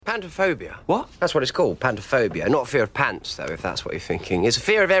Pantophobia. What? That's what it's called, pantophobia. Not fear of pants, though, if that's what you're thinking. It's a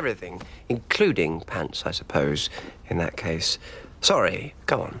fear of everything, including pants, I suppose, in that case. Sorry,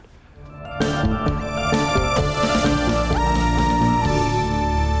 go on.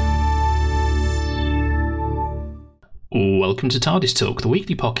 Welcome to TARDIS Talk, the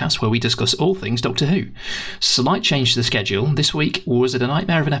weekly podcast where we discuss all things Doctor Who. Slight change to the schedule. This week, was it a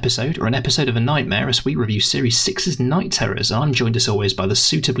nightmare of an episode or an episode of a nightmare as we review Series 6's Night Terrors? I'm joined as always by the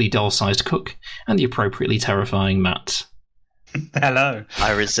suitably doll-sized Cook and the appropriately terrifying Matt. Hello.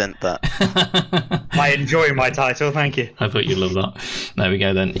 I resent that. I enjoy my title, thank you. I thought you'd love that. There we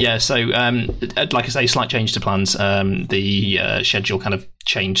go then. Yeah, so like I say, slight change to plans. The schedule kind of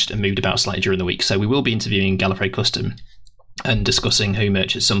changed and moved about slightly during the week. So we will be interviewing Gallifrey Custom and discussing Who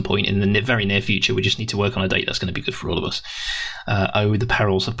merch at some point in the very near future. We just need to work on a date that's going to be good for all of us. The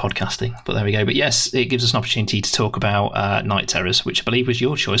perils of podcasting. But there we go. But yes, it gives us an opportunity to talk about Night Terrors, which I believe was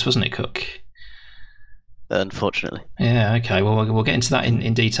your choice, wasn't it, Cook? Unfortunately. Yeah, okay. Well, we'll get into that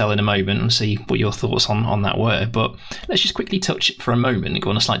in detail in a moment and see what your thoughts on that were. But let's just quickly touch for a moment and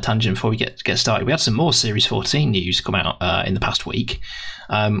go on a slight tangent before we get started. We had some more Series 14 news come out in the past week,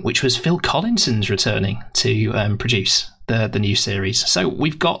 which was Phil Collinson's returning to produce the new series. So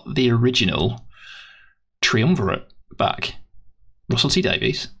we've got the original triumvirate back. Russell T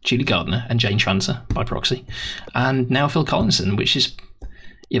Davies, Julie Gardner, and Jane Tranter by proxy. And now Phil Collinson, which is,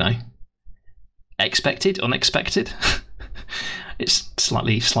 expected, unexpected. It's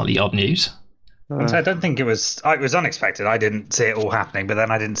slightly odd news. I don't think it was unexpected. I didn't see it all happening, but then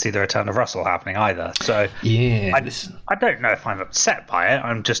I didn't see the return of Russell happening either. So yeah, I don't know if I'm upset by it.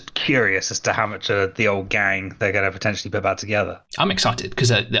 I'm just curious as to how much of the old gang they're going to potentially put back together. I'm excited because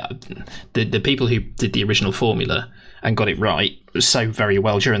the people who did the original formula and got it right so very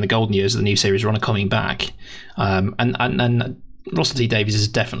well during the golden years of the new series run are coming back, and Russell T Davies has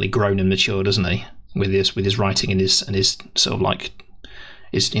definitely grown and matured, hasn't he, with his writing and his sort of like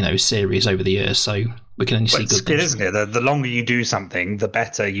his series over the years. So we can only see good things. Isn't it? The longer you do something, the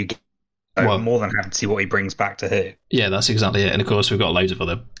better you get. I'm more than happy to see what he brings back to Who. Yeah, that's exactly it. And of course, we've got loads of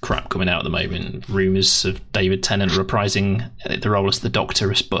other crap coming out at the moment. Rumours of David Tennant reprising the role as the Doctor,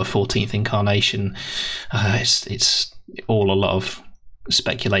 but a 14th incarnation. It's all a lot of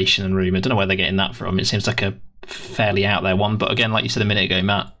speculation and rumour. I don't know where they're getting that from. It seems like a fairly out there one, but again, like you said a minute ago,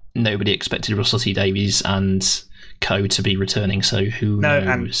 Matt, nobody expected Russell T Davies and co to be returning, so who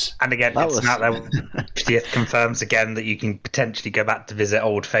knows? And again, it's out there. It confirms again that you can potentially go back to visit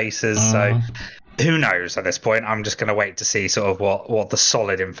old faces, so who knows at this point. I'm just going to wait to see sort of what the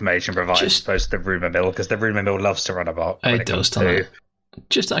solid information provides as opposed to the rumour mill, because the rumour mill loves to run about. It does, doesn't it?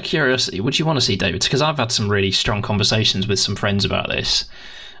 Just out of curiosity, would you want to see David? Because I've had some really strong conversations with some friends about this.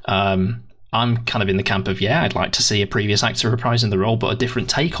 I'm kind of in the camp of, I'd like to see a previous actor reprising the role, but a different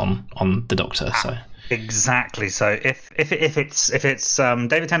take on the Doctor. So exactly. So if it's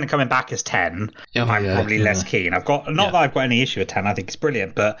David Tennant coming back as 10, I'm probably less keen. That I've got any issue with 10. I think it's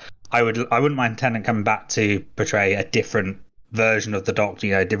brilliant, but I wouldn't mind Tennant coming back to portray a different version of the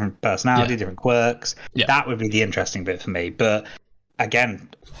Doctor. Different personality, different quirks. Yeah. That would be the interesting bit for me. But again,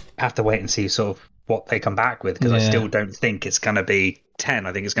 I have to wait and see sort of what they come back with, because I still don't think it's going to be 10.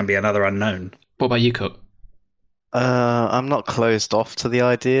 I think it's going to be another unknown. What about you, Cook? I'm not closed off to the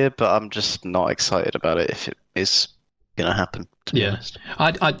idea, but I'm just not excited about it if it is going to happen, to be honest.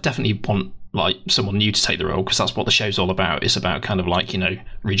 I definitely want someone new to take the role, because that's what the show's all about. It's about kind of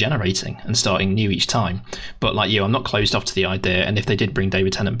regenerating and starting new each time. But like you, I'm not closed off to the idea, and if they did bring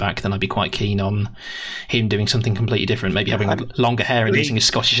David Tennant back, then I'd be quite keen on him doing something completely different, maybe having longer hair and using a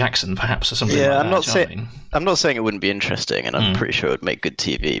Scottish accent perhaps, or something like that. I'm not saying it wouldn't be interesting, and I'm pretty sure it would make good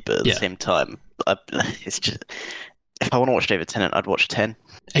TV, but at the same time, it's just, if I want to watch David Tennant, I'd watch 10.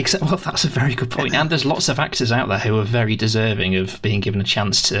 Exactly. Well, that's a very good point. And there's lots of actors out there who are very deserving of being given a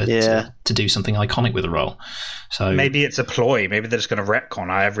chance to do something iconic with a role. So maybe it's a ploy. Maybe they're just going to retcon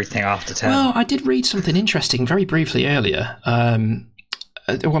everything after 10. Well, I did read something interesting very briefly earlier. I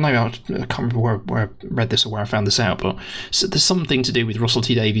can't remember where I read this or where I found this out, but there's something to do with Russell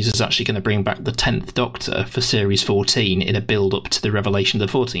T Davies is actually going to bring back the 10th Doctor for Series 14 in a build-up to the revelation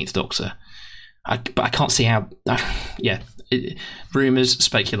of the 14th Doctor. But I can't see how... rumours,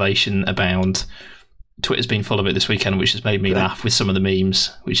 speculation abound. Twitter's been full of it this weekend, which has made me laugh with some of the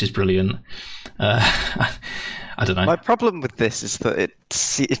memes, which is brilliant. I don't know. My problem with this is that it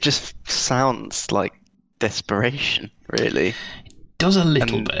just sounds like desperation, really. It does a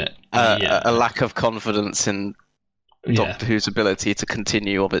little bit. A lack of confidence in Doctor Who's ability to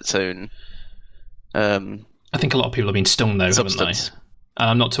continue of its own. I think a lot of people have been stung, though, substance. haven't And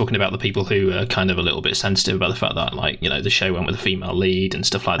I'm not talking about the people who are kind of a little bit sensitive about the fact that, like, you know, the show went with a female lead and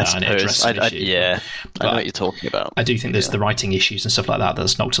stuff like that, and it addressed an issue. Yeah, I know what you're talking about. I do think there's the writing issues and stuff like that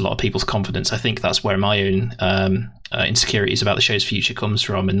that's knocked a lot of people's confidence. I think that's where my own insecurities about the show's future comes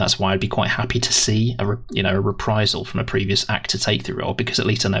from, and that's why I'd be quite happy to see a reprisal from a previous actor take the role, because at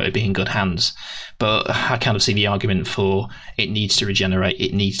least I know it'd be in good hands. But I kind of see the argument for it needs to regenerate,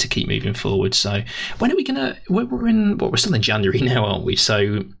 it needs to keep moving forward. So when are we gonna? We're still in January now, aren't we?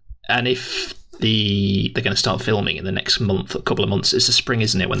 So, and if they're going to start filming in the next couple of months, it's the spring,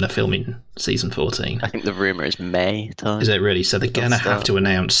 isn't it, when they're filming season 14? I think the rumour is May time. Is it really? So they're going to have to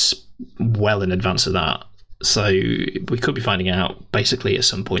announce well in advance of that. So we could be finding out basically at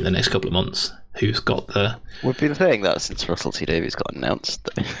some point in the next couple of months who's got the... We've been saying that since Russell T Davies got announced.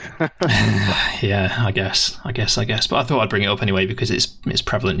 Yeah, I guess. But I thought I'd bring it up anyway because it's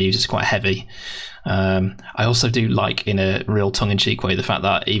prevalent news. It's quite heavy. I also do like, in a real tongue-in-cheek way, the fact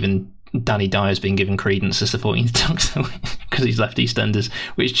that even Danny Dyer's been given credence as the 14th Doctor because he's left EastEnders,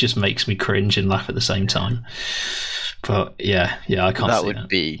 which just makes me cringe and laugh at the same time. But yeah, I can't. That would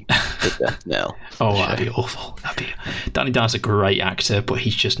be the death knell. Oh, that'd be awful. Danny Dyer's a great actor, but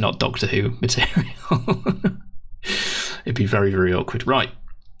he's just not Doctor Who material. It'd be very, very awkward. Right,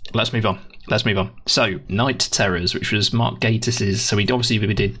 let's move on. So, Night Terrors, which was Mark Gatiss's. So we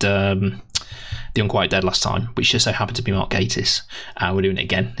did The Unquiet Dead last time, which just so happened to be Mark Gatiss. We're doing it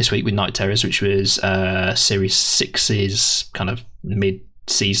again this week with Night Terrors, which was Series 6's kind of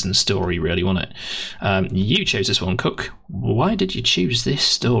mid-season story, really, wasn't it? You chose this one, Cook. Why did you choose this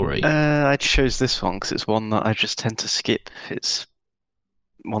story? I chose this one because it's one that I just tend to skip. It's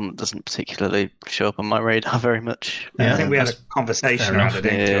one that doesn't particularly show up on my radar very much. Yeah, I think we had a conversation around it,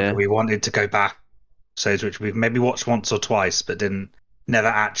 didn't we? We wanted to go back, which we've maybe watched once or twice, but we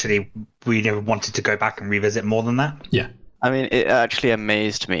never wanted to go back and revisit more than that. Yeah. I mean, it actually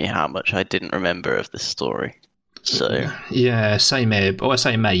amazed me how much I didn't remember of this story. So yeah, same here. I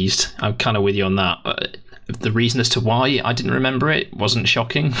say amazed. I'm kind of with you on that. But the reason as to why I didn't remember it wasn't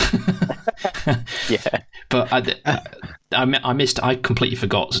shocking. Yeah. But I completely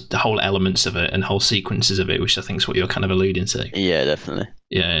forgot the whole elements of it and whole sequences of it, which I think is what you're kind of alluding to. Yeah, definitely.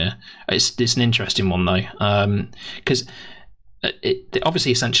 Yeah. It's an interesting one though, because it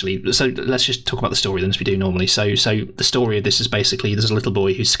obviously, essentially. So let's just talk about the story then, as we do normally. So the story of this is basically there's a little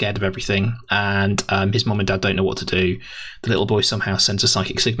boy who's scared of everything, and his mum and dad don't know what to do. The little boy somehow sends a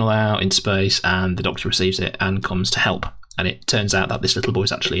psychic signal out in space, and the Doctor receives it and comes to help. And it turns out that this little boy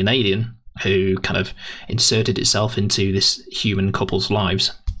is actually an alien who kind of inserted itself into this human couple's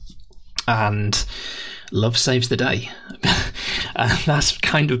lives, and love saves the day. And that's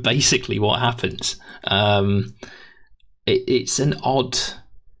kind of basically what happens. It's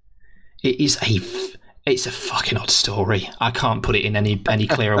a fucking odd story. I can't put it in any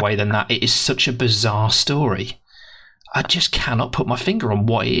clearer way than that. It is such a bizarre story. I just cannot put my finger on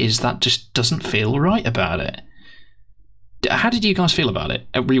what it is that just doesn't feel right about it. How did you guys feel about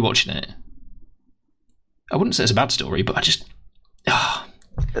it, rewatching it? I wouldn't say it's a bad story, but I just...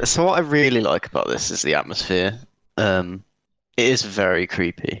 So what I really like about this is the atmosphere. It is very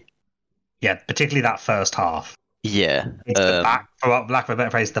creepy. Yeah, particularly that first half. Yeah. It's for lack of a better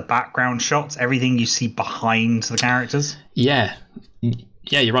phrase, the background shots, everything you see behind the characters. Yeah.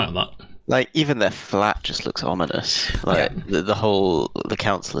 Yeah, you're right on that. Like, even their flat just looks ominous. Like, yeah. The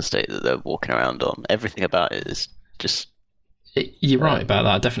council estate that they're walking around on, everything about it is just... You're right about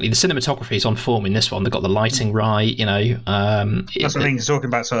that, definitely. The cinematography is on form in this one. They've got the lighting right, you know. That's what I think. Talking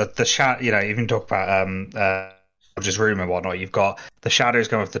about sort of the shadow, you know, even talk about just room and whatnot. You've got the shadows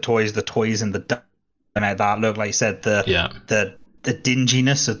going with the toys in the that look, like you said, the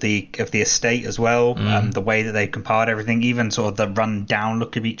dinginess of the estate as well. The way that they compiled everything, even sort of the run down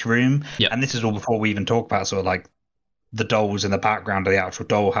look of each room. Yep. And this is all before we even talk about sort of like the dolls in the background of the actual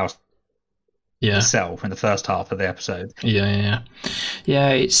dollhouse. Itself in the first half of the episode. Yeah.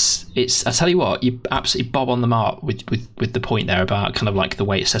 It's. I tell you what, you absolutely bob on the mark with the point there about kind of like the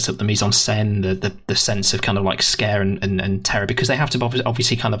way it sets up the mise en scène, the sense of kind of like scare and terror, because they have to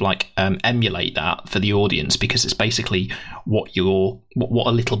obviously kind of like emulate that for the audience, because it's basically what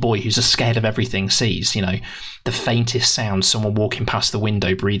a little boy who's scared of everything sees. You know, the faintest sound, someone walking past the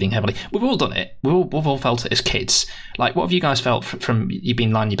window, breathing heavily. We've all done it. We've all felt it as kids. Like, what have you guys felt from you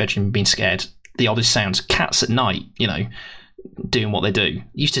being lying in your bedroom, being scared? The oddest sounds, cats at night, you know, doing what they do,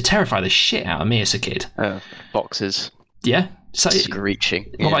 used to terrify the shit out of me as a kid. Boxes. Yeah. So,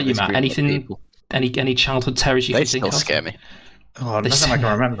 screeching. What about you, Matt? Anything? Any childhood terrors you can think of? They still scare me. Oh, nothing I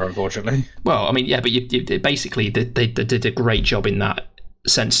can remember, unfortunately. Well, I mean, yeah, but you basically they did a great job in that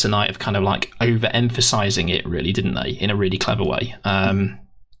sense tonight of kind of like overemphasizing it, really, didn't they? In a really clever way,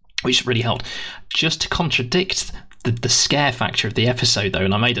 which really helped. Just to contradict the scare factor of the episode, though,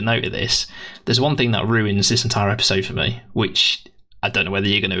 and I made a note of this, there's one thing that ruins this entire episode for me, which I don't know whether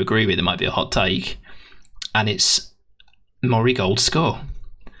you're going to agree with, it might be a hot take, and it's Maury Gold's score.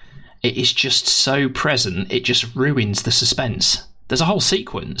 It is just so present, it just ruins the suspense. There's a whole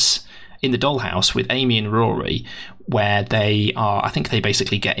sequence in the dollhouse with Amy and Rory where they are, I think they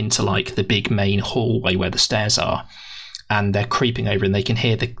basically get into like the big main hallway where the stairs are, and they're creeping over and they can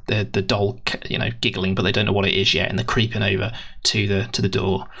hear the doll, giggling, but they don't know what it is yet, and they're creeping over to the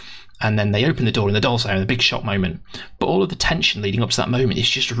door. And then they open the door and the doll's there, and a big shock moment. But all of the tension leading up to that moment is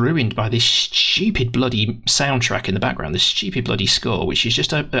just ruined by this stupid bloody soundtrack in the background, this stupid bloody score, which is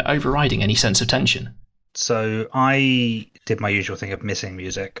just overriding any sense of tension. So I did my usual thing of missing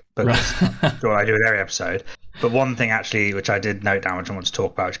music, but that's what I do with every episode. But one thing actually, which I did note down, which I want to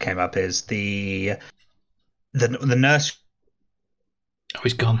talk about, which came up, is the nurse. Oh,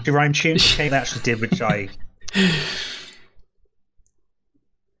 he's gone. The rhyme tune they actually did, which I.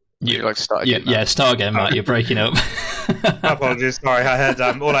 You'd like to start again? Yeah, start again, Matt. You're breaking up. Apologies. Sorry, I heard.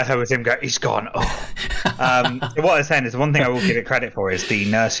 All I heard was him go. He's gone. Oh. So what I was saying is, one thing I will give it credit for is the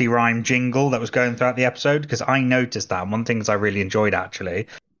nursery rhyme jingle that was going throughout the episode, because I noticed that. And one thing I really enjoyed actually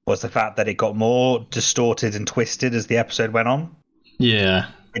was the fact that it got more distorted and twisted as the episode went on. Yeah,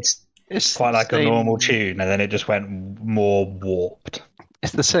 it's quite like a normal tune, and then it just went more warped.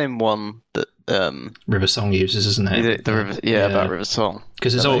 It's the same one that River Song uses, isn't it? About River Song,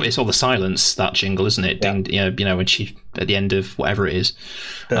 because it's all the silence, that jingle, isn't it? Yeah. When she at the end of whatever it is.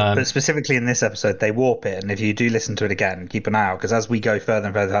 But specifically in this episode, they warp it, and if you do listen to it again, keep an eye out, because as we go further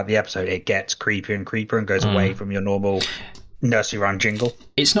and further out the episode, it gets creepier and creepier and goes away from your normal nursery rhyme jingle.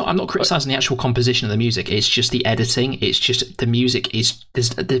 It's not. I'm not criticizing the actual composition of the music. It's just the editing. It's just the music is.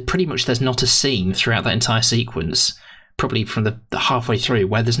 There's not a scene throughout that entire sequence, probably from the halfway through,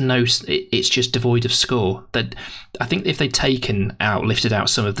 where there's no. It's just devoid of score. That I think if they'd lifted out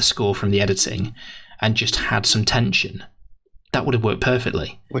some of the score from the editing, and just had some tension, that would have worked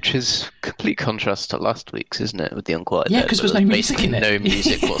perfectly. Which is complete contrast to last week's, isn't it, with the Unquiet Dead? Yeah, because there's no music in it. No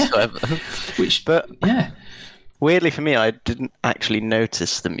music whatsoever. Weirdly for me, I didn't actually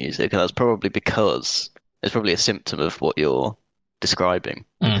notice the music, and that's probably because it's probably a symptom of what you're describing,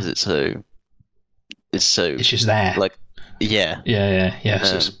 because it's just there. Like, yeah.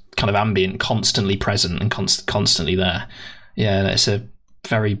 So it's kind of ambient, constantly present, and constantly there. Yeah, it's a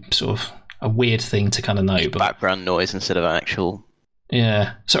very sort of a weird thing to kind of know, but background noise instead of actual.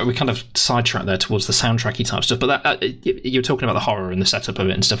 Yeah, so we kind of sidetracked there towards the soundtracky type stuff, but that you're talking about the horror and the setup of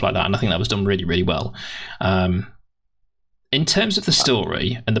it and stuff like that, and I think that was done really, really well. In terms of the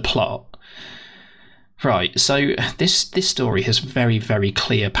story and the plot, right? So this story has very, very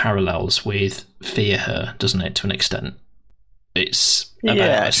clear parallels with Fear Her, doesn't it? To an extent, it's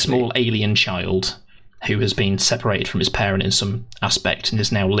about a small alien child who has been separated from his parent in some aspect and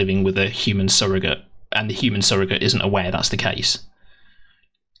is now living with a human surrogate, and the human surrogate isn't aware that's the case.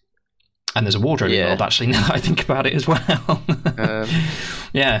 And there's a wardrobe involved, actually, now that I think about it as well.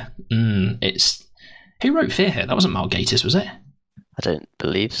 It's... Who wrote Fear Her? That wasn't Mark Gatiss, was it? I don't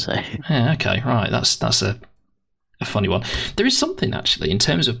believe so. Yeah, okay, right. That's a funny one. There is something, actually, in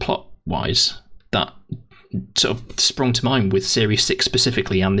terms of plot-wise, that sort of sprung to mind with Series 6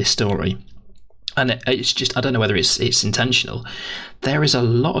 specifically and this story. And it's just, I don't know whether it's intentional. There is a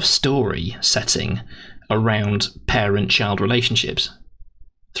lot of story setting around parent-child relationships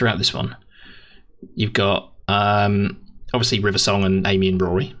throughout this one. You've got obviously River Song and Amy and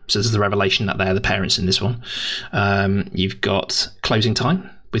Rory, so there's the revelation that they're the parents in this one. You've got Closing Time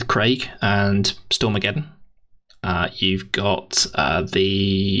with Craig and Stormageddon. You've got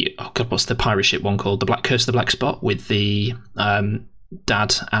what's the pirate ship one called? The Curse of the Black Spot, with the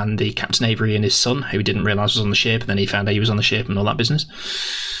dad and the Captain Avery and his son, who didn't realise was on the ship, and then he found out he was on the ship and all that business.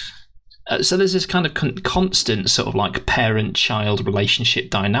 So there's this kind of constant sort of like parent-child relationship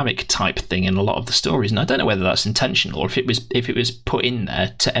dynamic type thing in a lot of the stories, and I don't know whether that's intentional or if it was put in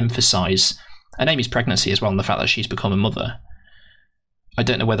there to emphasise and Amy's pregnancy as well, and the fact that she's become a mother. I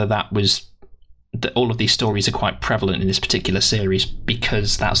don't know whether that was that all of these stories are quite prevalent in this particular series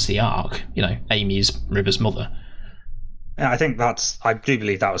because that's the arc. Amy is River's mother. Yeah, I do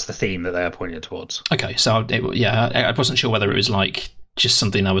believe that was the theme that they are pointing towards. Okay, so I wasn't sure whether it was like just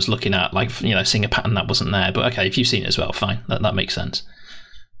something I was looking at, like, seeing a pattern that wasn't there. But okay, if you've seen it as well, fine. That makes sense.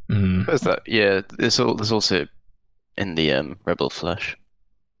 There's that. Yeah, there's also in the Rebel Flesh.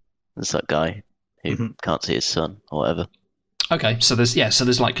 There's that guy who can't see his son or whatever. Okay, so there's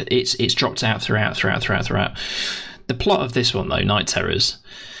like it's dropped out throughout. The plot of this one, though, Night Terrors,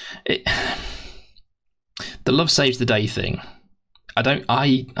 the love saves the day thing.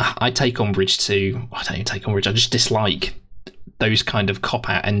 I take umbrage to. I don't even take umbrage. I just dislike those kind of cop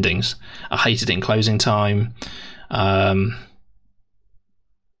out endings. I hated it in Closing Time. I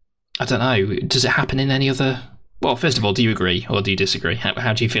don't know. Does it happen in any other? Well, first of all, do you agree or do you disagree?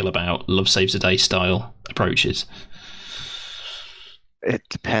 How do you feel about love saves the day style approaches? It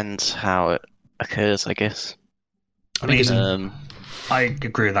depends how it occurs, I guess. I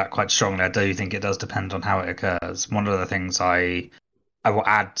agree with that quite strongly. I do think it does depend on how it occurs. One of the things I will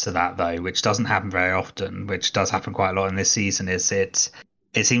add to that, though, which doesn't happen very often, which does happen quite a lot in this season, is it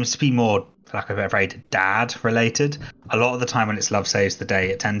seems to be more, for lack of a better phrase, dad related. A lot of the time when it's love saves the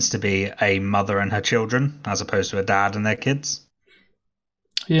day, it tends to be a mother and her children as opposed to a dad and their kids.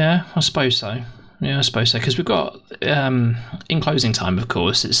 Yeah, I suppose so. Because we've got in Closing Time, of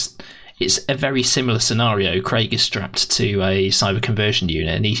course, it's a very similar scenario. Craig is strapped to a cyber conversion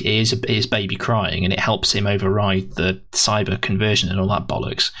unit, and he hears his baby crying, and it helps him override the cyber conversion and all that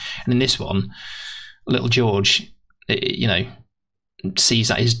bollocks. And in this one, little George, sees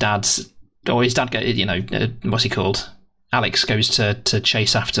that his dad, what's he called? Alex goes to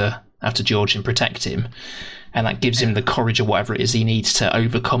chase after George and protect him. And that gives him the courage or whatever it is he needs to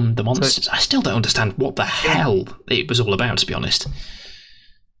overcome the monsters. I still don't understand what the hell it was all about, to be honest.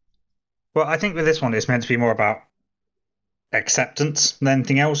 Well, I think with this one, it's meant to be more about acceptance than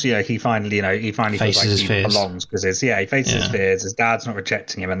anything else. He finally feels like he belongs because he faces his fears. His dad's not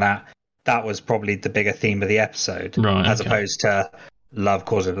rejecting him, and that was probably the bigger theme of the episode, right? As opposed to love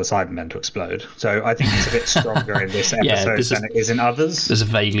causing the Cybermen to explode. So I think it's a bit stronger in this episode than it is in others. There's a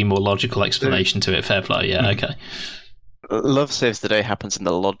vaguely more logical explanation to it. Fair play. Yeah. Okay. Love saves the day happens in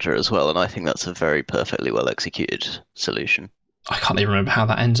the lodger as well, and I think that's a very perfectly well executed solution. I can't even remember how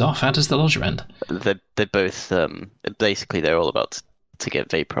that ends off. How does the lodger end? They both basically they're all about to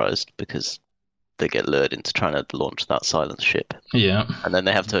get vaporized because they get lured into trying to launch that silence ship. Yeah. And then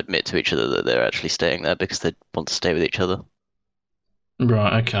they have to admit to each other that they're actually staying there because they want to stay with each other.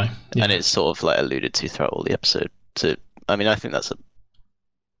 Right, okay. Yeah. And it's sort of like alluded to throughout all the episode. I think that's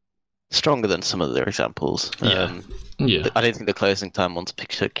stronger than some of their examples. Yeah. I don't think the Closing Time one's a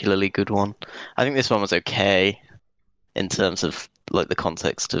particularly good one. I think this one was okay in terms of like the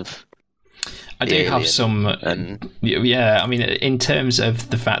context of. I do have some. In terms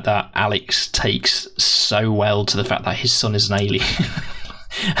of the fact that Alex takes so well to the fact that his son is an alien.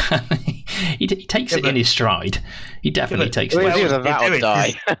 He takes it in his stride. He definitely takes it.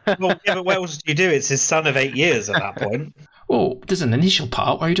 But what else do you do? It's his son of 8 years at that point. Well, there's an initial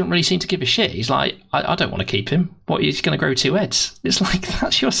part where he don't really seem to give a shit. He's like, I don't want to keep him. What, he's going to grow 2 heads? It's like,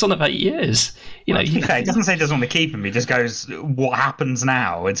 that's your son of 8 years. He doesn't say he doesn't want to keep him. He just goes, what happens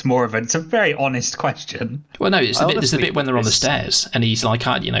now? It's a very honest question. Well, no, there's the bit when they're on the stairs and he's like,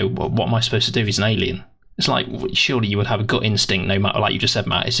 what am I supposed to do? He's an alien. It's like, surely you would have a gut instinct, no matter, like you just said,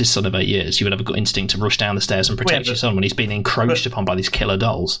 Matt, it's his son of 8 years. You would have a gut instinct to rush down the stairs and protect your son when he's been encroached upon by these killer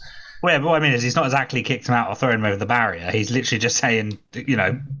dolls. Well, but what I mean is he's not exactly kicked him out or thrown him over the barrier. He's literally just saying,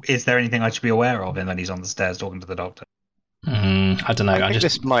 is there anything I should be aware of? And then he's on the stairs talking to the doctor. I don't know. I think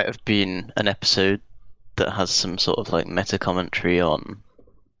this might have been an episode that has some sort of like meta commentary on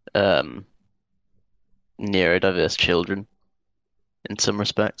neurodiverse children in some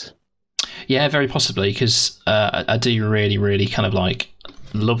respects. Yeah, very possibly, because I do really, really kind of like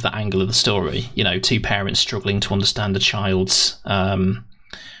love that angle of the story. 2 parents struggling to understand a child's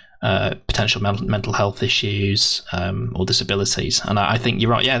potential mental health issues or disabilities, and I think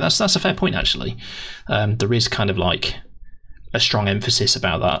you're right. Yeah, that's a fair point actually. There is kind of like a strong emphasis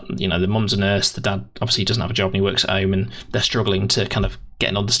about that. The mum's a nurse, the dad obviously doesn't have a job and he works at home, and they're struggling to kind of get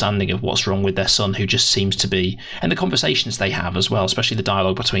an understanding of what's wrong with their son, who just seems to be, and the conversations they have as well, especially the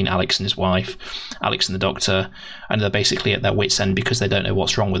dialogue between Alex and his wife, Alex and the doctor, and they're basically at their wits' end because they don't know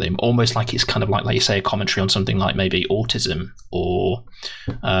what's wrong with him. Almost like it's kind of like you say, a commentary on something like maybe autism or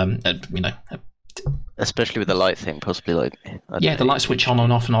especially with the light thing, possibly like the light switch on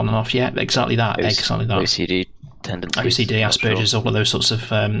and off and on and off. Yeah, exactly that. OCD tendencies, OCD, Asperger's, all of those sorts of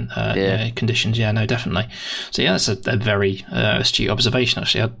conditions. Yeah, no, definitely. So yeah, that's a very astute observation.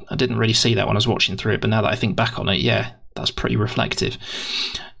 Actually, I didn't really see that when I was watching through it, but now that I think back on it, yeah, that's pretty reflective.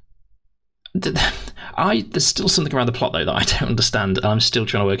 There's still something around the plot though that I don't understand, and I'm still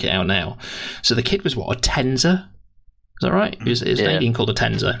trying to work it out now. So the kid was what, a Tenza? Is that right? It was an alien called a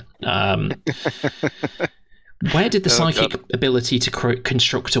Tenza. Where did the psychic ability to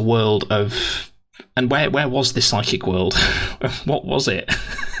construct a world of... And where was this psychic world? What was it?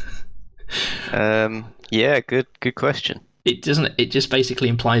 Good question. It doesn't. It just basically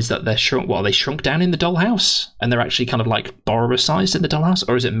implies that they're shrunk. What, are they shrunk down in the dollhouse, and they're actually kind of like borrower-sized in the dollhouse,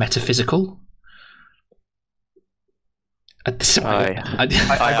 or is it metaphysical? I got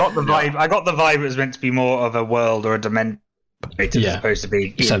the vibe. I got the vibe it was meant to be more of a world or a dimension. As opposed to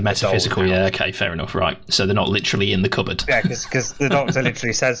be so metaphysical. Yeah, okay, fair enough. Right, so they're not literally in the cupboard. Yeah, because the Doctor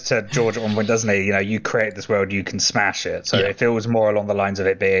literally says to George at one point, doesn't he? You create this world, you can smash it. So it feels more along the lines of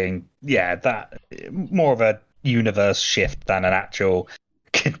it being, that more of a universe shift than an actual.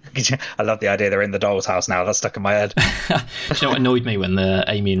 I love the idea they're in the doll's house now. That's stuck in my head. You know what annoyed me when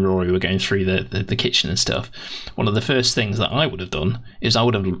Amy and Rory were going through the kitchen and stuff? One of the first things that I would have done is I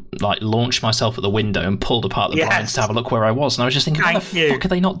would have launched myself at the window and pulled apart the blinds to have a look where I was. And I was just thinking, how the fuck are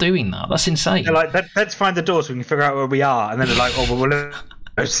they not doing that? That's insane. They're like, let's find the door so we can figure out where we are. And then they're like, oh, well,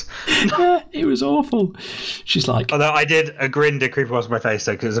 yeah, it was awful. She's like, although I did a grin did creep across my face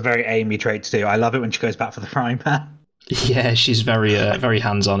though, because it's a very Amy trait to do. I love it when she goes back for the frying pan. Yeah, she's very very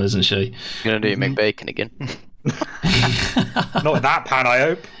hands-on, isn't she? You're going to do McBacon again? Not with that pan, I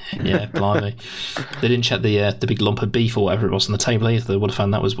hope. Yeah, blimey. They didn't check the big lump of beef or whatever it was on the table either. They would have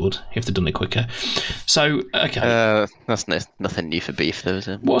found that was wood if they'd done it quicker. So, okay. That's nothing new for beef, though, is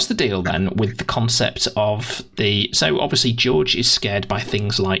it? What's the deal, then, with the concept of the... So, obviously, George is scared by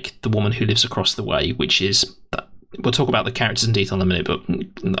things like the woman who lives across the way, which is... We'll talk about the characters in detail in a minute, but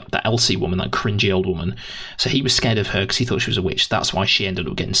that Elsie woman, that cringy old woman, so he was scared of her because he thought she was a witch. That's why she ended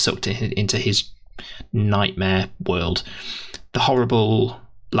up getting sucked into his nightmare world. The horrible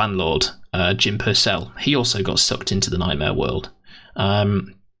landlord, Jim Purcell, he also got sucked into the nightmare world. But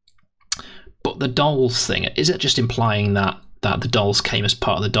the dolls thing, is it just implying that the dolls came as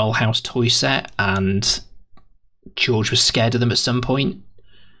part of the Dollhouse toy set and George was scared of them at some point?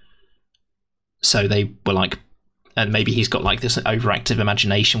 So they were like... And maybe he's got like this overactive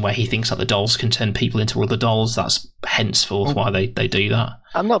imagination where he thinks that the dolls can turn people into other dolls. That's henceforth why they do that.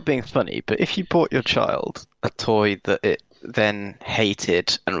 I'm not being funny, but if you bought your child a toy that it then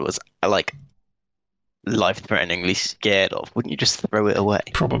hated and was like life-threateningly scared of, wouldn't you just throw it away?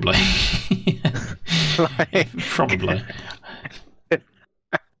 Probably. Probably.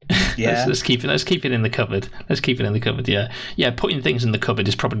 Yeah. Let's keep it in the cupboard. Let's keep it in the cupboard. Yeah. Putting things in the cupboard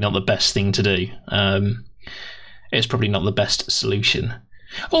is probably not the best thing to do. It's probably not the best solution.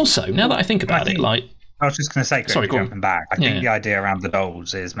 Also, now that I think about it, like... I was just going to say, jumping back, I think the idea around the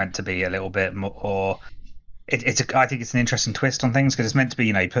dolls is meant to be a little bit more... I think it's an interesting twist on things, because it's meant to be,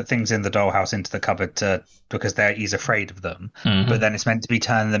 you put things in the dollhouse into the cupboard because he's afraid of them, but then it's meant to be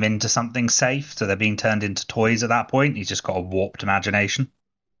turning them into something safe, so they're being turned into toys at that point. He's just got a warped imagination.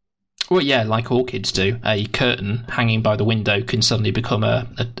 Well, yeah, like all kids do. A curtain hanging by the window can suddenly become a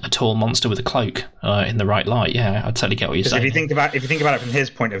tall monster with a cloak in the right light. Yeah, I totally get what you're saying. If you think about it from his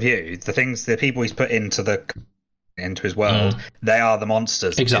point of view, the people he's put into his world, they are the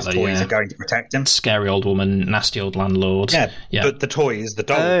monsters. Exactly. His toys are going to protect him. Scary old woman, nasty old landlord. Yeah. But the toys, the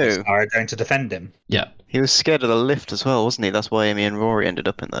dolls, are going to defend him. Yeah. He was scared of the lift as well, wasn't he? That's why Amy and Rory ended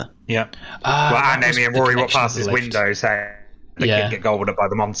up in there. Yeah. And Amy and Rory walked past his window saying. They could get gobbled up by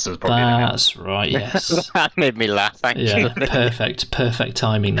the monsters, probably. That's right, yes. That made me laugh, actually. Yeah, perfect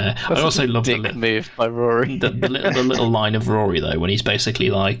timing there. I also love the move by Rory. The little line of Rory, though, when he's basically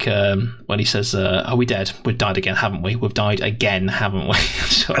like, when he says, are we dead? We've died again, haven't we? We've died again, haven't we?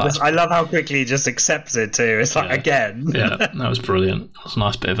 I love how quickly he just accepts it, too. It's like, again. Yeah, that was brilliant. That was a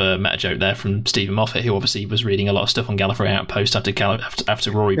nice bit of a meta joke there from Stephen Moffat, who obviously was reading a lot of stuff on Gallifrey Outpost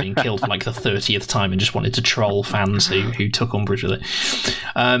after Rory being killed for like the 30th time and just wanted to troll fans who took umbrage with it.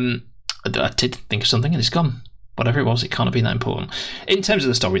 I did think of something and it's gone. Whatever it was, it can't have been that important. In terms of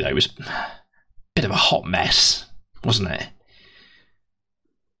the story, though, it was a bit of a hot mess, wasn't it?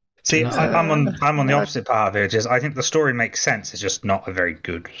 See, I'm on the opposite part of it. Just I think the story makes sense. It's just not a very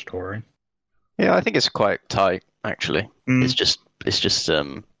good story. Yeah, I think it's quite tight, actually. It's just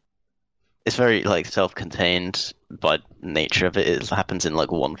it's very like self-contained by nature of it. It happens in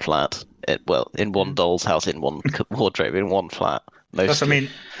like one flat. In one doll's house, in one wardrobe, in one flat. That's what I mean.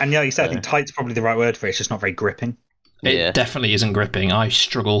 And you said I think tight's probably the right word for it. It's just not very gripping. It definitely isn't gripping. I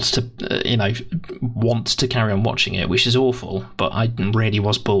struggled to, want to carry on watching it, which is awful. But I really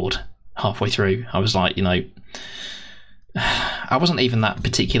was bored halfway through. I was like, I wasn't even that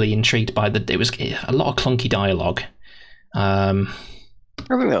particularly intrigued by it was a lot of clunky dialogue. I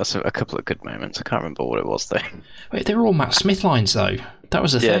think there was a couple of good moments. I can't remember what it was though. Wait, they were all Matt Smith lines though. That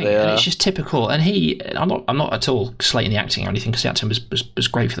was the thing, and it's just typical. And I'm not at all slating the acting or anything because the acting was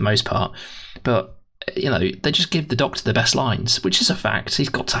great for the most part. But they just give the Doctor the best lines, which is a fact. He's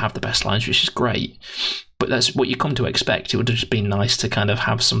got to have the best lines, which is great. But that's what you come to expect. It would have just been nice to kind of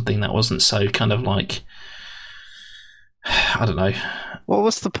have something that wasn't so kind of like I don't know. What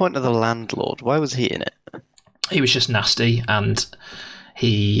was the point of the landlord? Why was he in it? He was just nasty, and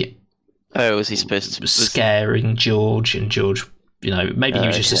he. Oh, was he supposed to be scaring George? And George, maybe he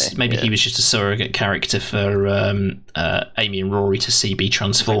was he was just a surrogate character for Amy and Rory to see be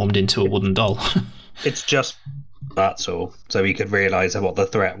transformed into a wooden doll. It's just that's all, so we could realise what the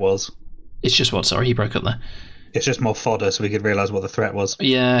threat was. It's just what? Sorry, he broke up there. It's just more fodder, so we could realise what the threat was.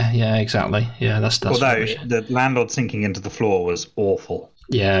 Yeah, exactly. Yeah, that's. Although the landlord sinking into the floor was awful.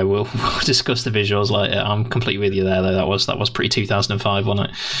 Yeah, we'll discuss the visuals later. I'm completely with you there, though. That was pretty 2005, wasn't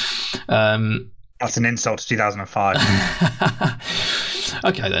it? That's an insult to 2005.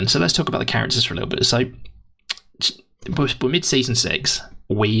 Okay, then. So let's talk about the characters for a little bit. So we're mid-season 6.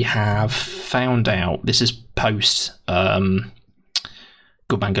 We have found out, this is post Good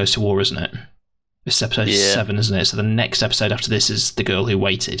Man Goes to War, isn't it? This is episode 7, isn't it? So the next episode after this is The Girl Who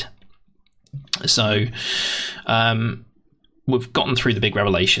Waited. So we've gotten through the big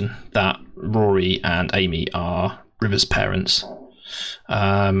revelation that Rory and Amy are River's parents.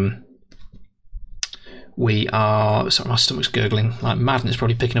 We are... Sorry, my stomach's gurgling like mad, and it's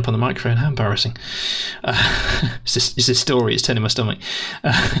probably picking up on the microphone. How embarrassing. It's this story, it's turning my stomach.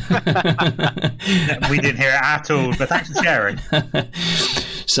 We didn't hear it at all, but thanks for sharing.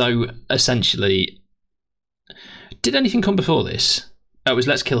 So, essentially, did anything come before this? Oh, it was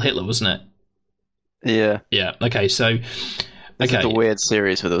Let's Kill Hitler, wasn't it? Yeah, okay, so... This is the weird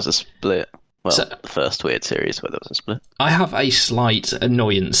series where there was a split. Well, the first weird series where there was a split. I have a slight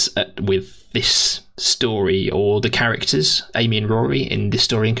annoyance with this story, or the characters, Amy and Rory, in this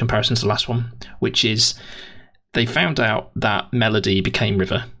story in comparison to the last one, which is they found out that Melody became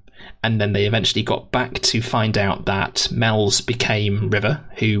River, and then they eventually got back to find out that Mel's became River,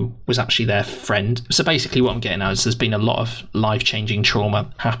 who was actually their friend. So basically what I'm getting at is there's been a lot of life-changing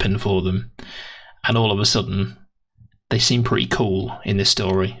trauma happen for them, and all of a sudden they seem pretty cool in this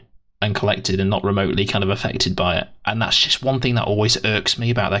story and collected and not remotely kind of affected by it. And that's just one thing that always irks me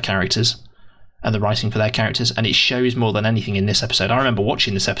about their characters and the writing for their characters, and it shows more than anything in this episode. I remember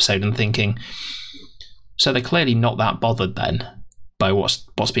watching this episode and thinking, so they're clearly not that bothered then by what's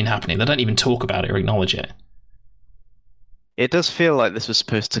been happening. They don't even talk about it or acknowledge it. It does feel like this was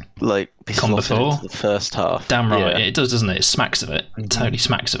supposed to be come before the first half. Damn right, it does, doesn't it? It smacks of it. It totally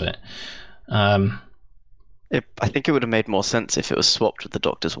smacks of it. I think it would have made more sense if it was swapped with the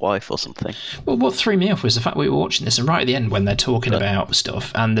Doctor's wife or something. Well, what threw me off was the fact we were watching this, and right at the end when they're talking about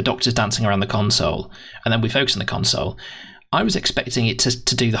stuff, and the Doctor's dancing around the console, and then we focus on the console, I was expecting it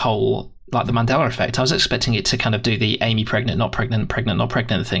to do the whole, like the Mandela effect. I was expecting it to kind of do the Amy pregnant, not pregnant, pregnant, not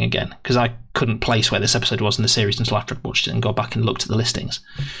pregnant thing again, because I couldn't place where this episode was in the series until after I'd watched it and got back and looked at the listings.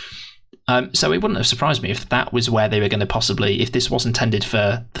 So it wouldn't have surprised me if that was where they were going to possibly, if this was intended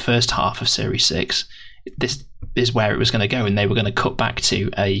for the first half of Series 6, this is where it was going to go, and they were going to cut back to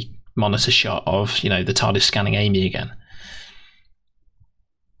a monitor shot of, the TARDIS scanning Amy again.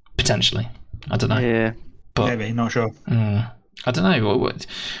 Potentially. I don't know. Yeah. But, maybe, not sure. I don't know.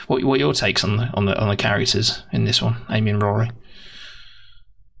 What are your takes on the characters in this one, Amy and Rory?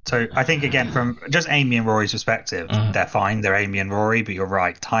 So I think, again, from just Amy and Rory's perspective, they're fine. They're Amy and Rory, but you're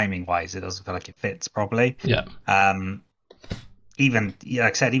right. Timing-wise, it doesn't feel like it fits properly. Yeah. Even,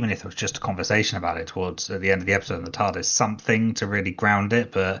 like I said, even if it was just a conversation about it towards the end of the episode in the TARDIS, something to really ground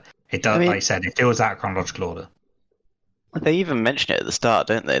it, but it does, like I said, it feels out of chronological order. They even mention it at the start,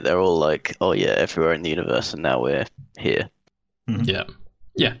 don't they? They're all like, oh yeah, everywhere in the universe, and now we're here. Mm-hmm.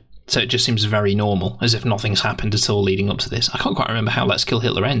 Yeah. So it just seems very normal, as if nothing's happened at all leading up to this. I can't quite remember how Let's Kill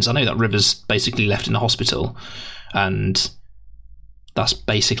Hitler ends. I know that River's basically left in the hospital, and that's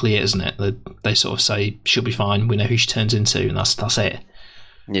basically it, isn't it? They sort of say, she'll be fine, we know who she turns into, and that's it.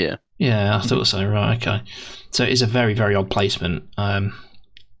 Yeah. Yeah, I thought so, right, okay. So it is a very, very odd placement.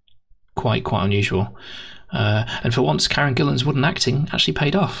 Quite unusual. And for once, Karen Gillan's wooden acting actually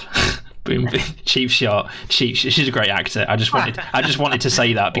paid off. Boom, cheap shot. She's a great actor. I just wanted to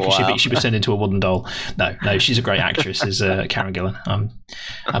say that because she was turned into a wooden doll. No, she's a great actress. Is Karen Gillan.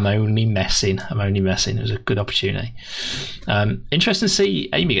 I'm only messing. It was a good opportunity. Interesting to see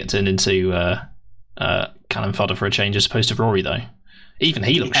Amy get turned into cannon fodder for a change as opposed to Rory, though. Even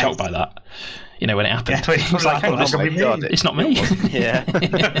he looked shocked by that. When it happened, he was like, "It's not me." Yeah.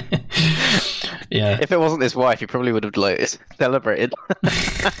 Yeah. If it wasn't his wife, he probably would have celebrated.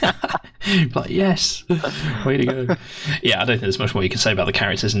 Like, yes, way to go. Yeah, I don't think there's much more you can say about the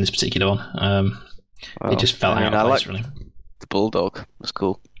characters in this particular one. It just fell out of place, really. The bulldog was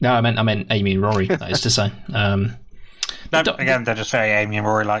cool. No, I meant Amy and Rory. That is to say. Again, they're just very Amy and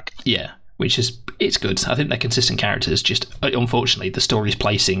Rory like. Yeah, which is It's good. I think they're consistent characters. Just unfortunately, the story's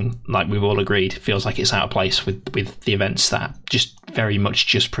placing, like we've all agreed, feels like it's out of place with the events that just very much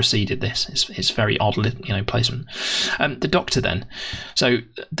just preceded this. It's very odd, placement. The Doctor then. So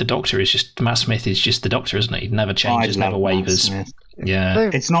the Doctor is just Matt Smith is just the Doctor, isn't he? He never changes, never wavers. Yeah,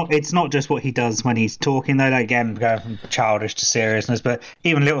 it's not just what he does when he's talking though. Like, again, going from childish to seriousness, but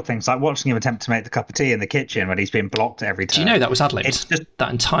even little things like watching him attempt to make the cup of tea in the kitchen when he's being blocked every time. Do you know that was ad-libbed? That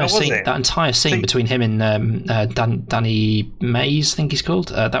entire scene. That entire scene between him and Danny Mays, I think he's called.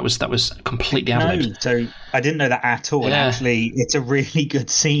 That was completely ad-libbed. No, so I didn't know that at all. Yeah. And actually, it's a really good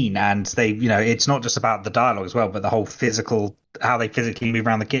scene, and they, it's not just about the dialogue as well, but the whole how they physically move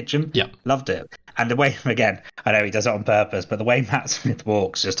around the kitchen. Yeah, loved it. And the way, again, I know he does it on purpose, but the way Matt Smith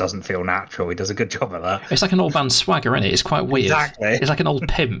walks just doesn't feel natural. He does a good job of that. It's like an old man swagger, isn't it? It's quite weird. Exactly. It's like an old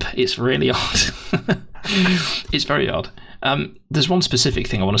pimp. It's really odd. It's very odd. There's one specific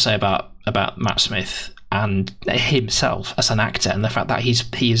thing I want to say about Matt Smith and himself as an actor, and the fact that is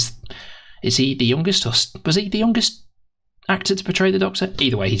he the youngest, or was he the youngest actor to portray the Doctor?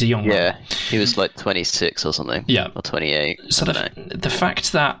 Either way, he's a young one. Yeah, he was like 26 or something. Yeah. Or 28. So the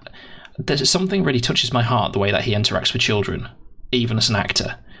fact that there's something really touches my heart, the way that he interacts with children, even as an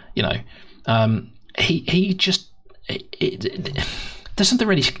actor. He just there's something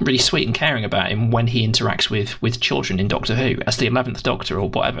really, really sweet and caring about him when he interacts with children in Doctor Who as the 11th Doctor or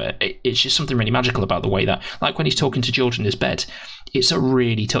whatever. It's just something really magical about the way that, like when he's talking to George in his bed, it's a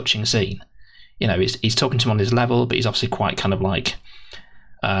really touching scene. He's talking to him on his level, but he's obviously quite kind of like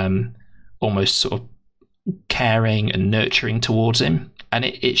almost sort of caring and nurturing towards him. And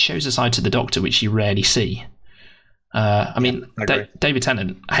it shows a side to the Doctor which you rarely see. David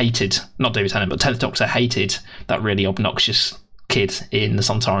Tennant hated, not David Tennant, but 10th Doctor hated that really obnoxious kid in the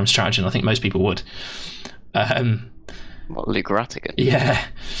Sontaran Stratagem. I think most people would. Luke Rattigan? Yeah.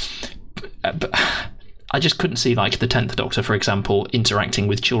 But I just couldn't see, like, the 10th Doctor, for example, interacting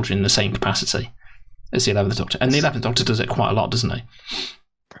with children in the same capacity as the 11th Doctor. And the 11th Doctor does it quite a lot, doesn't he?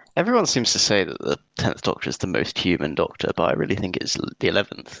 Everyone seems to say that the 10th Doctor is the most human Doctor, but I really think it's the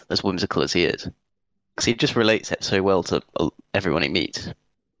 11th, as whimsical as he is. Because he just relates it so well to everyone he meets.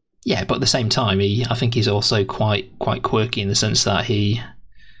 Yeah, but at the same time, I think he's also quite quirky in the sense that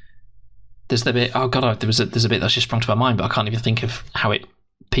there's the bit, there's a bit that's just sprung to my mind, but I can't even think of how it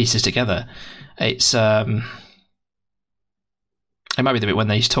pieces together. It's it might be the bit when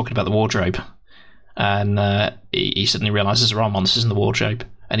he's talking about the wardrobe, and he suddenly realises there are monsters in the wardrobe,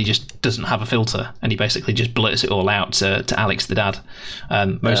 and he just doesn't have a filter, and he basically just blurts it all out to Alex the dad.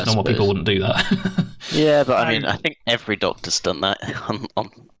 Most normal people wouldn't do that. Yeah, but I mean, I think every Doctor's done that on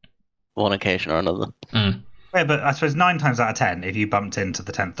one occasion or another. Mm. Yeah, but I suppose 9 times out of 10, if you bumped into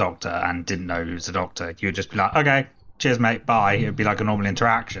the 10th Doctor and didn't know who's the Doctor, you would just be like, okay, cheers mate, bye. It would be like a normal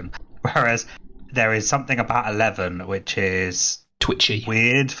interaction. Whereas there is something about 11 which is twitchy,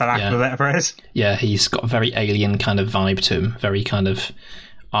 weird, for lack of a better phrase. Yeah, he's got a very alien kind of vibe to him. Very kind of,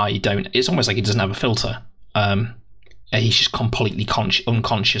 it's almost like he doesn't have a filter. He's just completely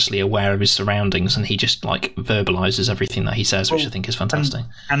unconsciously aware of his surroundings, and he just like verbalizes everything that he says, which I think is fantastic.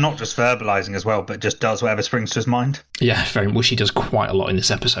 And not just verbalizing as well, but just does whatever springs to his mind. Yeah, which he does quite a lot in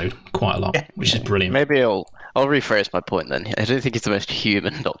this episode, which is brilliant. Maybe I'll rephrase my point then. I don't think he's the most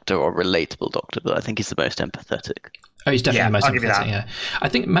human Doctor or relatable Doctor, but I think he's the most empathetic. Oh, he's definitely the most empathetic. Yeah, I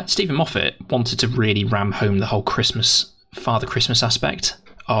think Stephen Moffat wanted to really ram home the whole Father Christmas aspect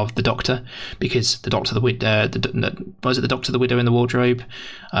of the Doctor, because the Doctor, the Doctor, the Widow in the Wardrobe,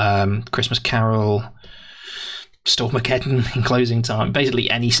 Christmas Carol, Stormageddon in Closing Time, basically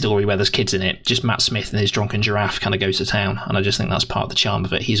any story where there's kids in it, just Matt Smith and his drunken giraffe kind of goes to town, and I just think that's part of the charm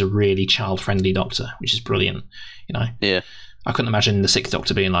of it. He's a really child-friendly Doctor, which is brilliant. Yeah, I couldn't imagine the 6th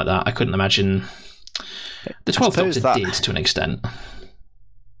Doctor being like that. I couldn't imagine the 12th Doctor did to an extent.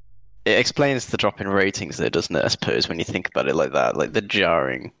 It explains the drop in ratings, though, doesn't it? I suppose when you think about it like that, like the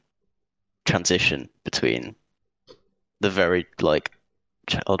jarring transition between the very like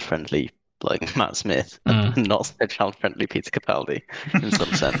child-friendly like Matt Smith and not so child-friendly Peter Capaldi in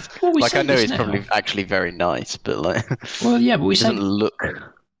some sense. Well, like I know he's probably actually very nice, but like but we doesn't look.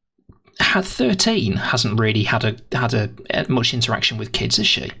 13 hasn't really had a much interaction with kids, has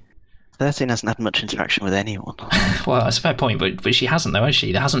she? 13 hasn't had much interaction with anyone. Well, that's a fair point, but she hasn't, though, has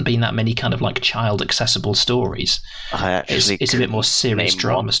she? There hasn't been that many kind of like child-accessible stories. It's a bit more serious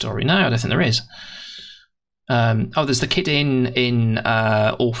drama story. No, I don't think there is. There's the kid in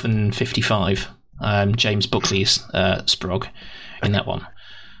Orphan 55, James Buckley's Sprog, in that one.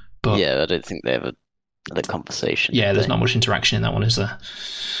 But yeah, I don't think they ever had a conversation. Yeah, there's not much interaction in that one, is there?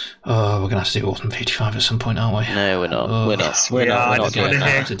 Oh, we're gonna have to do Autumn 55 at some point, aren't we? No, we're not. Oh, we're not. We are. We're not doing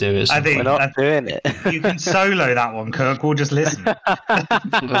that. To do it. We're not doing it. You can solo that one, Kirk. We'll just listen.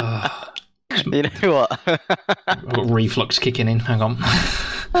 You know what? I've got reflux kicking in. Hang on.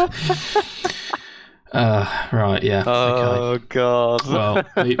 Right, yeah. Oh, okay. God. Well,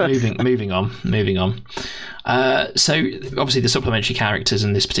 moving on. So, obviously, the supplementary characters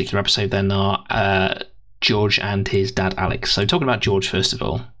in this particular episode then are George and his dad, Alex. So, talking about George, first of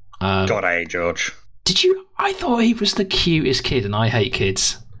all. God, I hate George. Did you? I thought he was the cutest kid, and I hate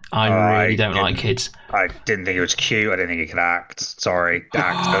kids. I really don't like kids. I didn't think he was cute. I didn't think he could act. Sorry,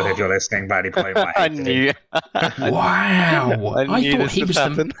 act. If you're listening, but he played my I knew. Wow.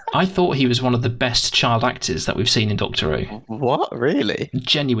 I thought he was one of the best child actors that we've seen in Doctor Who. What? Really?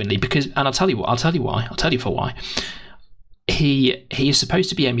 Genuinely, because, and I'll tell you why. He is supposed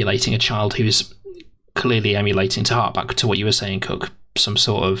to be emulating a child who is clearly emulating, to hark back to what you were saying, Cook, some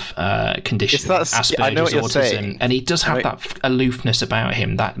sort of condition, Asperger's, I know what you're autism, saying. and he does have that aloofness about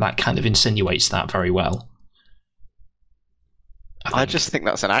him that kind of insinuates that very well. I just think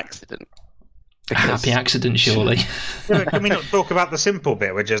that's an accident. A happy accident, surely. Can we not talk about the simple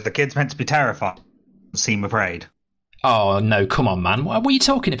bit, which is the kid's meant to be terrified, seem afraid? Oh no! Come on, man! What are you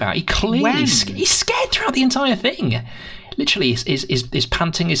talking about? He clearly he's scared throughout the entire thing. Literally, is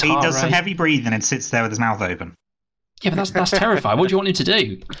panting, his heart rate. He does some heavy breathing and sits there with his mouth open. Yeah, but that's terrifying. What do you want him to do? Do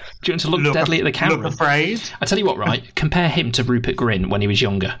you want him to look deadly at the camera? Look afraid? I tell you what, right? Compare him to Rupert Grint when he was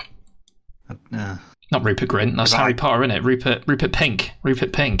younger. Not Rupert Grint. That's Harry Potter, isn't it? Rupert Pink.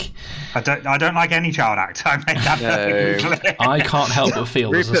 I don't like any child actor. I made that I can't help but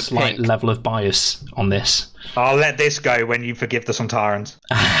feel there's a slight level of bias on this. I'll let this go when you forgive the Sontarans.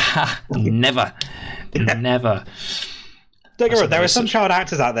 Never. Don't get me wrong, there are some child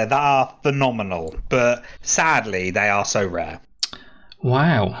actors out there that are phenomenal, but sadly, they are so rare.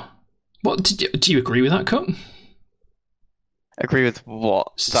 Wow. What do you agree with that, Cook? Agree with what?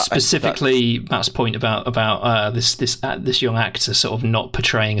 Specifically, Matt's point about this young actor sort of not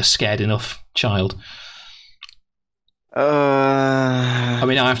portraying a scared enough child. I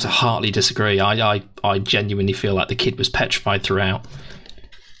mean, I have to heartily disagree. I genuinely feel like the kid was petrified throughout.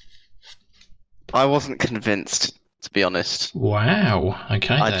 I wasn't convinced, to be honest. Wow.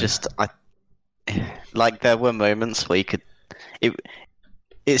 Okay. There were moments where you could.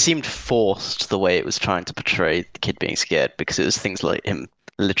 It seemed forced the way it was trying to portray the kid being scared, because it was things like him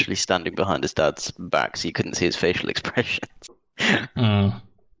literally standing behind his dad's back so you couldn't see his facial expressions.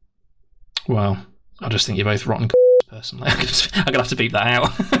 Well, I just think you're both rotten personally. I'm going to have to beat that out.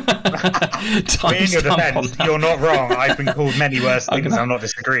 In your defense, you're not wrong. I've been called many worse things. I'm not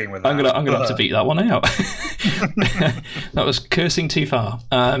disagreeing with that. I'm going to have to beat that one out. That was cursing too far.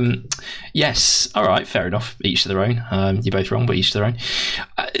 Yes. All right. Fair enough. Each to their own. You're both wrong, but each to their own.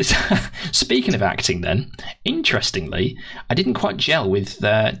 Speaking of acting then, interestingly, I didn't quite gel with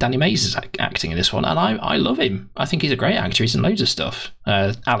Danny Mays' acting in this one, and I love him. I think he's a great actor. He's in loads of stuff.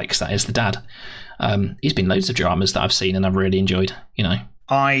 Alex, that is, the dad. He's been loads of dramas that I've seen and I've really enjoyed,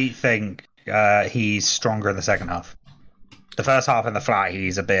 I think he's stronger in the second half. The first half in the flat,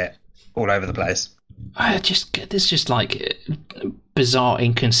 he's a bit all over the place. There's just like bizarre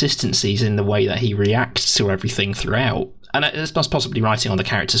inconsistencies in the way that he reacts to everything throughout. And it's possibly writing on the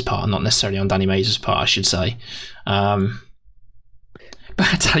character's part, not necessarily on Danny Mays' part, I should say.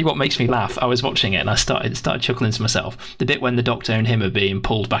 But I tell you what makes me laugh. I was watching it and I started chuckling to myself. The bit when the Doctor and him are being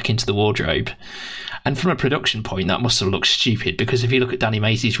pulled back into the wardrobe. And from a production point, that must have looked stupid, because if you look at Danny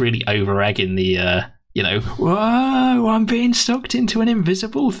Mays, he's really over-egging the, whoa, I'm being sucked into an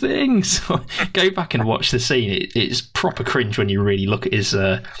invisible thing. So go back and watch the scene. It's proper cringe when you really look at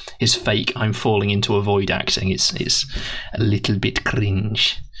his fake I'm falling into a void acting. It's a little bit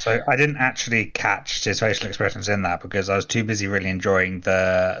cringe. So I didn't actually catch his facial expressions in that, because I was too busy really enjoying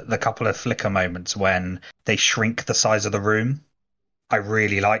the couple of flicker moments when they shrink the size of the room. I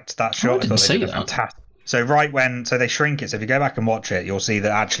really liked that shot. I didn't see that. Fantastic. So they shrink it. So if you go back and watch it, you'll see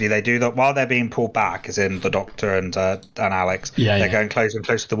that actually they do that while they're being pulled back, as in the Doctor and Alex. They're going closer and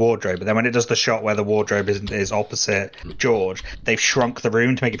closer to the wardrobe. But then when it does the shot where the wardrobe is opposite George, they've shrunk the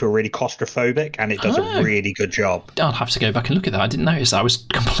room to make it feel really claustrophobic, and it does a really good job. I'll have to go back and look at that. I didn't notice that. I was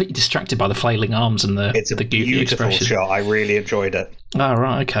completely distracted by the flailing arms and the goofy beautiful expression. Shot. I really enjoyed it. Oh,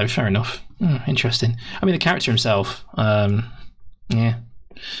 right. Okay. Fair enough. Interesting. I mean, the character himself. Yeah.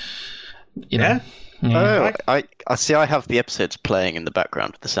 Yeah. Oh, I see. I have the episodes playing in the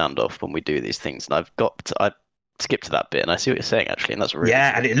background with the sound off when we do these things, and I skipped to that bit, and I see what you're saying actually, and that's really good.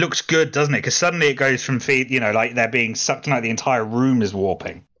 And it looks good, doesn't it? Because suddenly it goes from like they're being sucked in, like the entire room is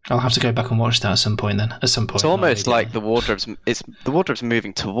warping. I'll have to go back and watch that at some point. Then, at some point, it's almost like the wardrobe's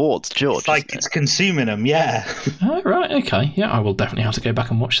moving towards George. It's like it's consuming him. Yeah. Oh, right. Okay. Yeah, I will definitely have to go back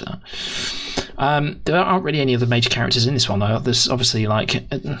and watch that. There aren't really any other major characters in this one, though. There's obviously like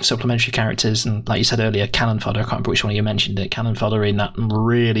supplementary characters, and like you said earlier, cannon fodder. I can't remember which one you mentioned it. Cannon fodder in that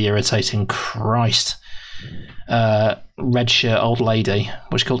really irritating red shirt old lady.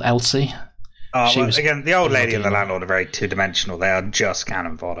 What's she called? Elsie. Again, the old lady and the landlord are very two-dimensional. They are just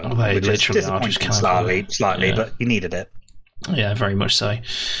cannon fodder. They literally are just cannon fodder. Slightly, yeah. But you needed it. Yeah, very much so.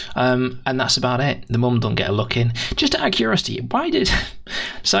 And that's about it. The mum don't get a look in. Just out of curiosity,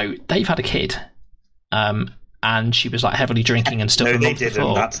 so they've had a kid, and she was like heavily drinking and stuff. No, they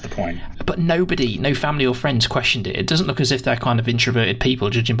didn't. That's the point. But no family or friends questioned it. It doesn't look as if they're kind of introverted people,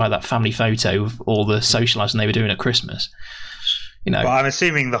 judging by that family photo of all the socialising they were doing at Christmas. You know, well, I'm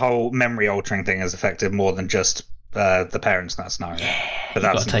assuming the whole memory altering thing has affected more than just the parents in that scenario. Yeah, but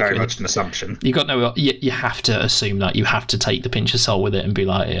that's very much an assumption. You have to assume that. You have to take the pinch of salt with it and be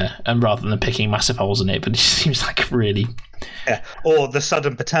like, yeah, and rather than picking massive holes in it. But it seems like really, yeah. Or the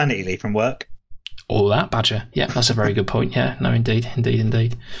sudden paternity leave from work. All that badger. Yeah, that's a very good point. Yeah, no, indeed.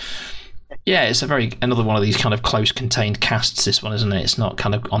 Yeah, it's another one of these kind of close contained casts. This one, isn't it? It's not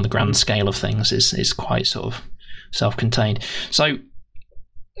kind of on the grand scale of things. It's quite sort of self-contained. So,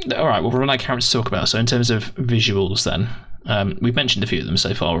 all right, well, we're running out of characters to talk about. So, in terms of visuals, then we've mentioned a few of them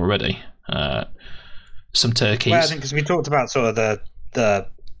so far already. Some turkeys. Well, I think because we talked about sort of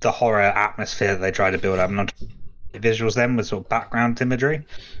the horror atmosphere that they try to build up, and the visuals then with sort of background imagery.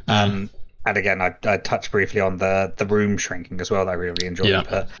 And again, I touched briefly on the room shrinking as well. That I really enjoyed. Yeah.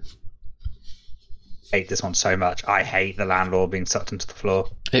 But I hate this one so much. I hate the landlord being sucked into the floor.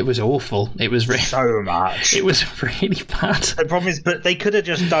 It was awful. It was really so much. It was really bad. The problem is, but they could have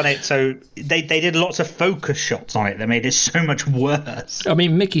just done it so they did lots of focus shots on it that made it so much worse. I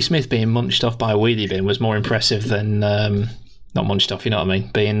mean, Mickey Smith being munched off by a wheelie bin was more impressive than not munched off. You know what I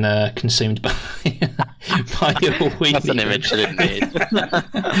mean? Being consumed by a wheelie. That's an image I didn't need.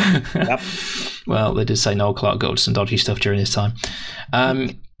 Yep. Well, they did say Noel Clarke got some dodgy stuff during his time.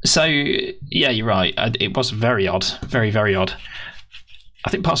 So, yeah, you're right. It was very odd. Very, very odd.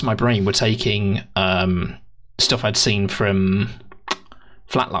 I think parts of my brain were taking stuff I'd seen from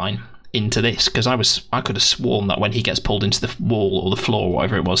Flatline into this, because I could have sworn that when he gets pulled into the wall or the floor or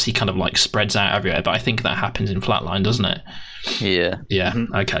whatever it was, he kind of like spreads out everywhere. But I think that happens in Flatline, doesn't it? Yeah. Yeah.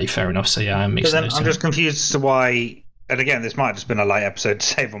 Mm-hmm. Okay, fair enough. So, yeah, I'm mixing those. I'm just confused as to why. And again, this might have just been a light episode to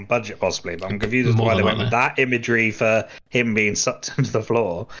save on budget, possibly, but I'm confused as to why they went with that imagery for him being sucked into the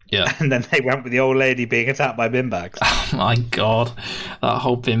floor. Yeah. And then they went with the old lady being attacked by bin bags. Oh, my God. That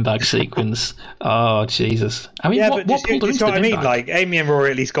whole bin bag sequence. Oh, Jesus. I mean, what pulled her into the bin bag? Like, Amy and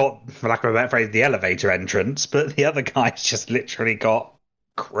Rory at least got, for lack of a better phrase, the elevator entrance, but the other guys just literally got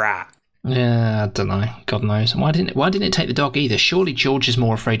crap. Yeah, I don't know. God knows. Why didn't it take the dog either? Surely George is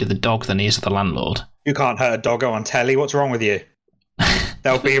more afraid of the dog than he is of the landlord. You can't hurt a doggo on telly. What's wrong with you?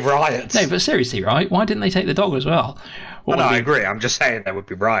 There'll be riots. No, but seriously, right? Why didn't they take the dog as well? I agree. I'm just saying there would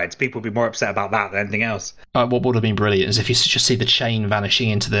be riots. People would be more upset about that than anything else. What would have been brilliant is if you just see the chain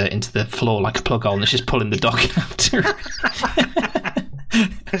vanishing into the floor like a plug hole and it's just pulling the dog after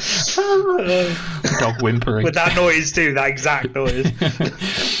dog whimpering. With that noise too, that exact noise.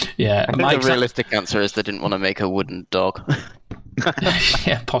 Yeah. I think the realistic answer is they didn't want to make a wooden dog.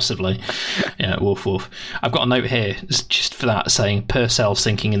 Yeah, possibly. Yeah, woof woof. I've got a note here just for that saying Purcell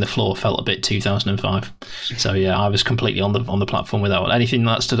sinking in the floor felt a bit 2005. So yeah, I was completely on the platform with that one. Anything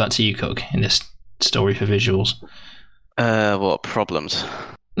that stood out to you, Cook, in this story for visuals? What problems?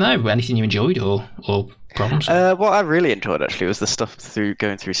 No, anything you enjoyed or problems? What I really enjoyed actually was the stuff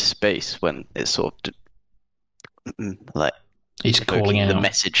going through space when it's sort of like he's calling out the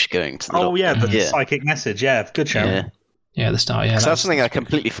message going to the doctor. Yeah, the psychic message. Yeah, good show. Yeah, at the start. Yeah, that's something I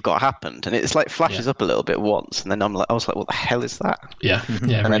completely forgot happened, and it's like flashes up a little bit once, and then I was like, "What the hell is that?" Yeah,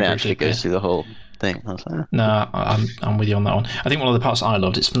 yeah. And then it actually goes through the whole thing. I was like, no, I'm with you on that one. I think one of the parts I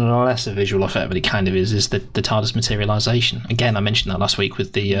loved, it's less a visual effect, but it kind of is the TARDIS materialization. Again, I mentioned that last week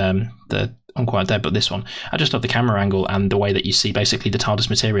with the Unquiet Dead, but this one, I just love the camera angle and the way that you see basically the TARDIS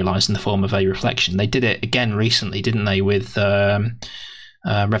materialize in the form of a reflection. They did it again recently, didn't they, with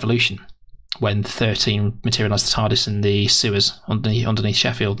Revolution, when 13 materialised the TARDIS in the sewers underneath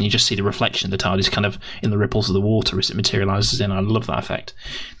Sheffield, and you just see the reflection of the TARDIS kind of in the ripples of the water as it materialises in. I love that effect.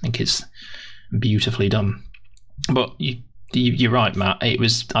 I think it's beautifully done. But you're right, Matt.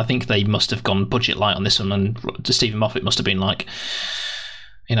 I think they must have gone budget light on this one, and Stephen Moffat must have been like,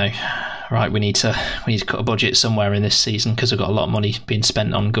 right, we need to cut a budget somewhere in this season because we've got a lot of money being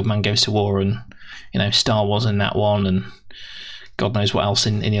spent on Good Man Goes to War and Star Wars in that one, and God knows what else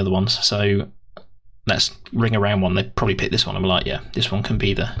in the other ones. So let's ring around one. They'd probably pick this one and be like, yeah, this one can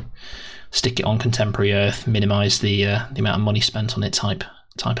be the stick it on contemporary Earth, minimise the amount of money spent on it type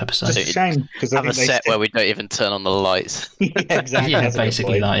episode. It's a shame because have a set where we don't even turn on the lights. Yeah, exactly. Yeah,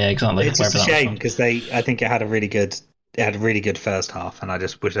 basically that. Yeah, exactly. It's just a shame because I think it had a really good first half, and I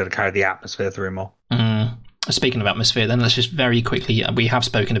just wish they'd carried the atmosphere through more. Speaking of atmosphere, then let's just very quickly. We have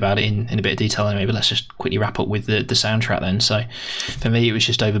spoken about it in a bit of detail anyway, but let's just quickly wrap up with the soundtrack then. So for me, it was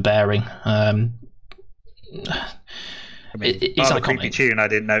just overbearing. It's iconic. Creepy tune, I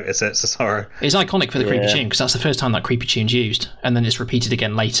didn't notice it, so sorry. It's iconic for the creepy tune because that's the first time that creepy tune's used, and then it's repeated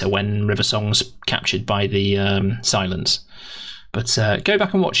again later when River Song's captured by the silence. But go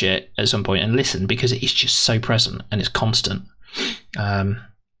back and watch it at some point and listen because it is just so present and it's constant.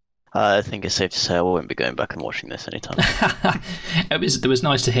 I think it's safe to say I won't be going back and watching this anytime. It was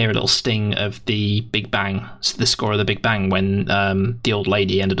nice to hear a little sting of the Big Bang, the score of the Big Bang when the old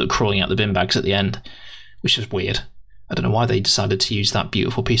lady ended up crawling out the bin bags at the end, which was weird. I don't know why they decided to use that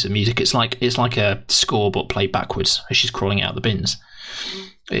beautiful piece of music. It's like a score but played backwards as she's crawling out of the bins.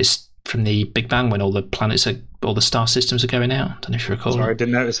 It's from the Big Bang when all the star systems are going out. I don't know if you recall. Sorry, I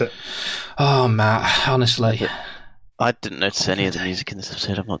didn't notice it. Oh, Matt, honestly. I didn't notice any of the music in this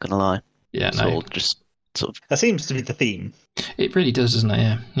episode, I'm not going to lie. Yeah, it's all just sort of... That seems to be the theme. It really does, doesn't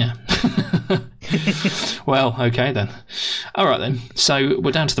it? Yeah. Well, okay then. All right then. So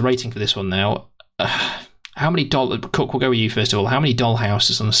we're down to the rating for this one now. How many Cook, we'll go with you first of all. How many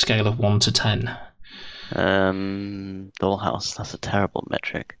dollhouses on a scale of 1 to 10? Dollhouse, that's a terrible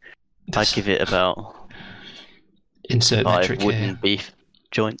metric. I'd give it about... Insert 5 metric wooden here. beef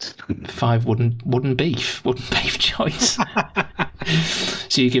joints. 5 wooden beef joints.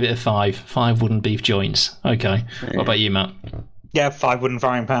 So you give it a 5. 5 wooden beef joints. Okay. Yeah. What about you, Matt? Yeah, 5 wooden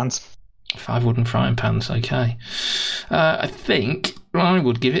frying pans. 5 wooden frying pans, okay. I think I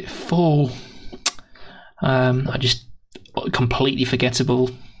would give it 4. I just completely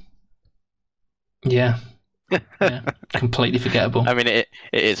forgettable. Yeah, completely forgettable. I mean, it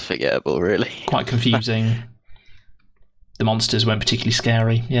is forgettable, really. Quite confusing. The monsters weren't particularly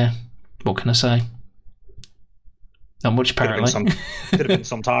scary. Yeah, what can I say? Not much, apparently. Could have been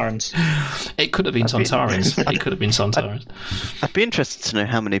Sontarans. It could have been Sontarans. It could have been Sontarans. I'd be interested to know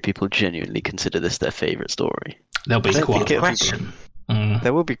how many people genuinely consider this their favourite story. There'll be quite a question.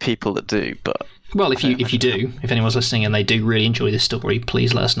 There will be people that do, but... Well, if you do, if anyone's listening and they do really enjoy this story,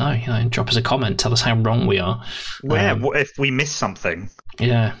 please let us know. Drop us a comment, tell us how wrong we are. What if we miss something?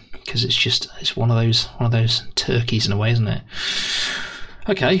 Yeah, because it's one of those turkeys in a way, isn't it?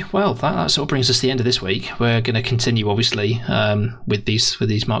 Okay, well that sort of brings us to the end of this week. We're going to continue, obviously, with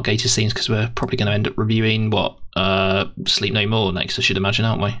these Mark Gatiss scenes because we're probably going to end up reviewing Sleep No More next, I should imagine,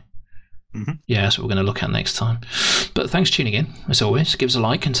 aren't we? Mm-hmm. Yeah, that's what we're going to look at next time. But thanks for tuning in, as always. Give us a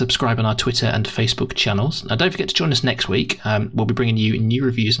like and subscribe on our Twitter and Facebook channels. Now, don't forget to join us next week. We'll be bringing you new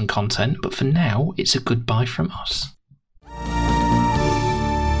reviews and content. But for now, it's a goodbye from us.